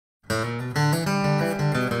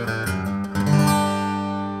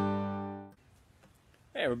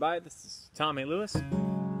Hey everybody, this is Tommy Lewis.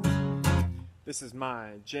 This is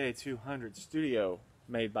my J200 studio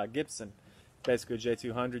made by Gibson. Basically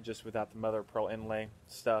J200 just without the mother of pearl inlay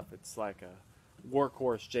stuff. It's like a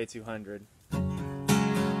workhorse J200.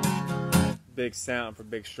 Big sound for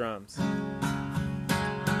big strums. And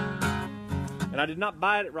I did not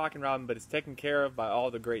buy it at Rockin but it's taken care of by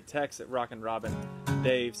all the great techs at Rockin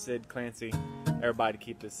Dave, Sid, Clancy, everybody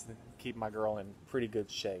to keep my girl in pretty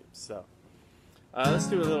good shape. So let's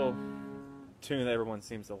do a little tune that everyone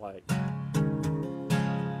seems to like.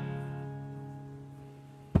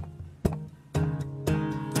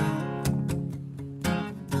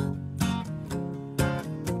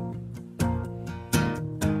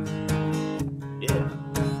 Yeah.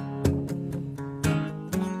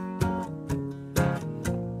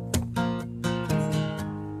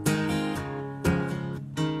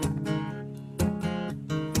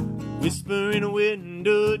 Whisper in a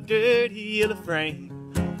window, dirty yellow frame,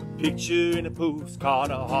 a picture in a postcard,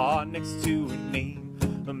 a heart next to her name.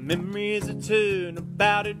 A memory is a turn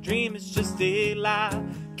about a dream, it's just a lie.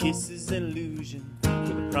 Kisses an illusion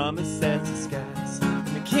with a promise that's disguise. And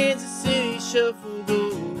the Kansas City shuffle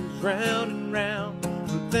goes round and round.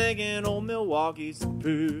 I'm thinking old Milwaukee's the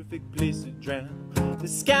perfect place to drown. The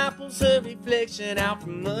sky pulls her reflection out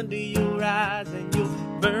from under your eyes, and you're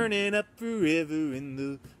burning up forever in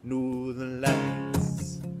the northern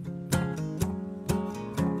lights.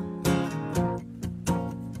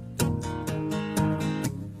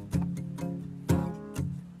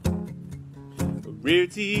 A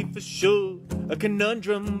rarity for sure, a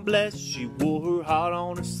conundrum blessed. She wore her heart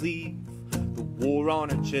on her sleeve, the war on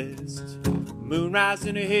her chest. Moonrise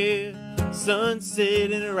in her hair,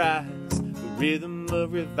 sunset in her eyes, the rhythm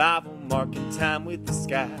of revival marking time with the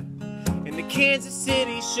sky. And the Kansas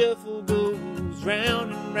City shuffle goes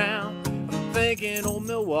round and round. I'm thinking old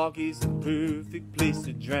Milwaukee's the perfect place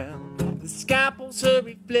to drown. The sky pulls her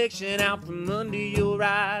reflection out from under your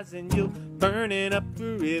eyes, and you're burning up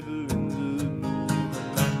forever in the moonlight.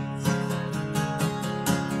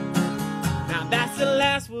 Now that's the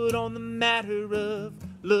last word on the matter of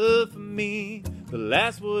love for me, the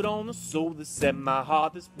last word on the soul that set my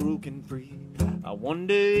heart that's broken free. I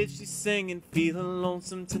wonder if she's singing, feeling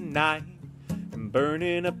lonesome tonight, and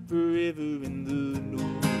burning up forever in the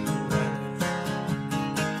northern lights.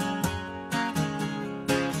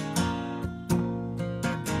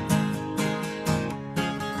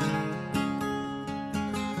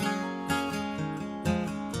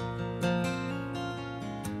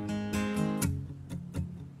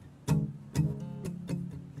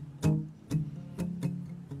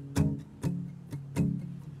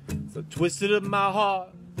 So twisted up my heart,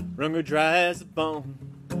 wrung her dry as a bone,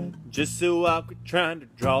 just so I could try to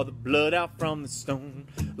draw the blood out from the stone.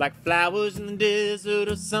 Like flowers in the desert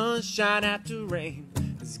or sunshine after rain,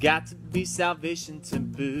 there's got to be salvation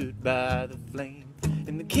tempered by the flame.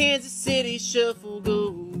 And the Kansas City shuffle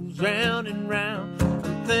goes round and round.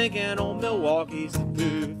 I'm thinking old Milwaukee's the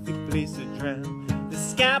perfect place to drown. The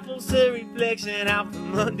sky pulls her reflection out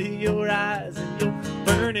from under your eyes, and you're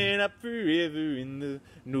burning up forever in the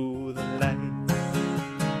northern lights.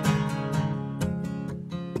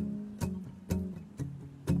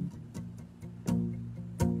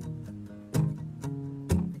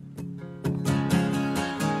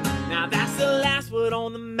 Now that's the last word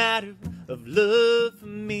on the matter of love for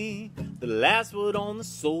me, the last word on the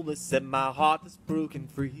soul that set my heart that's broken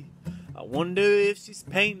free. I wonder if she's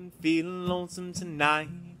painting, feeling lonesome tonight,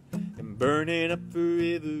 and burning up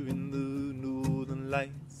forever in the northern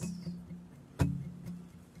lights.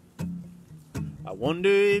 I wonder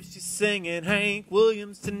if she's singing Hank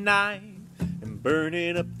Williams tonight, and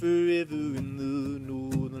burning up forever in the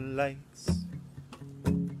northern lights.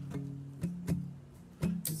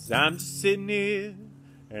 'Cause I'm just sitting here,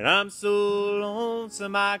 and I'm so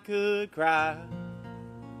lonesome I could cry.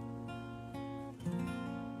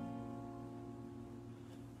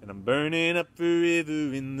 And I'm burning up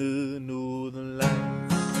forever in the northern lights.